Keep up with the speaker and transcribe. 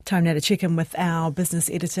Time now to check in with our business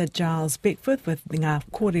editor, Giles Beckford, with Ngā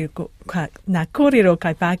Kōrero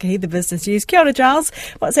Kai Pākehī, the business news. Kia ora, Giles.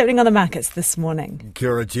 What's happening on the markets this morning?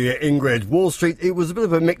 Kia ora to you, Ingrid. Wall Street, it was a bit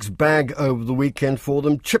of a mixed bag over the weekend for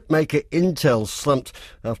them. Chipmaker Intel slumped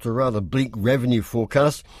after a rather bleak revenue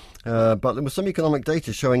forecast. But there was some economic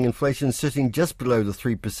data showing inflation sitting just below the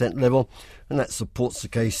 3% level, and that supports the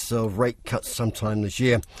case of rate cuts sometime this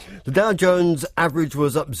year. The Dow Jones average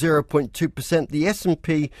was up 0.2%. The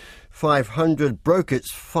S&P 500 broke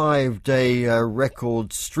its 5-day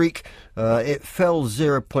record streak. It fell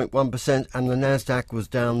 0.1%, and the Nasdaq was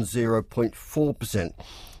down 0.4%.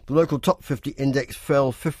 The local top 50 index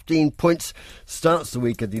fell 15 points, starts the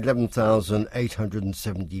week at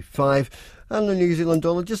 11,875, and the New Zealand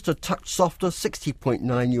dollar just a touch softer,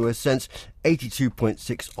 60.9 US cents,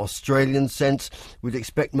 82.6 Australian cents. We'd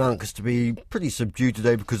expect markets to be pretty subdued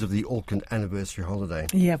today because of the Auckland anniversary holiday.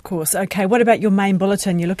 Yeah, of course. OK, what about your main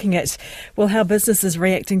bulletin? You're looking at, well, how businesses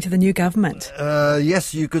reacting to the new government.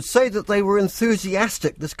 Yes, you could say that they were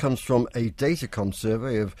enthusiastic. This comes from a Datacom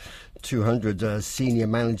survey of 200 senior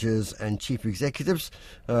managers and chief executives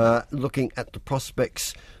looking at the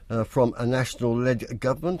prospects from a national-led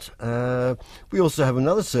government. We also have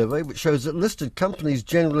another survey which shows that listed companies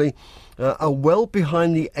generally are well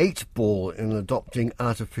behind the 8 ball in adopting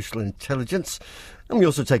artificial intelligence. And we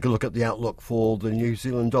also take a look at the outlook for the New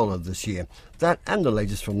Zealand dollar this year. That and the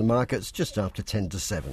latest from the markets just after 10 to 7.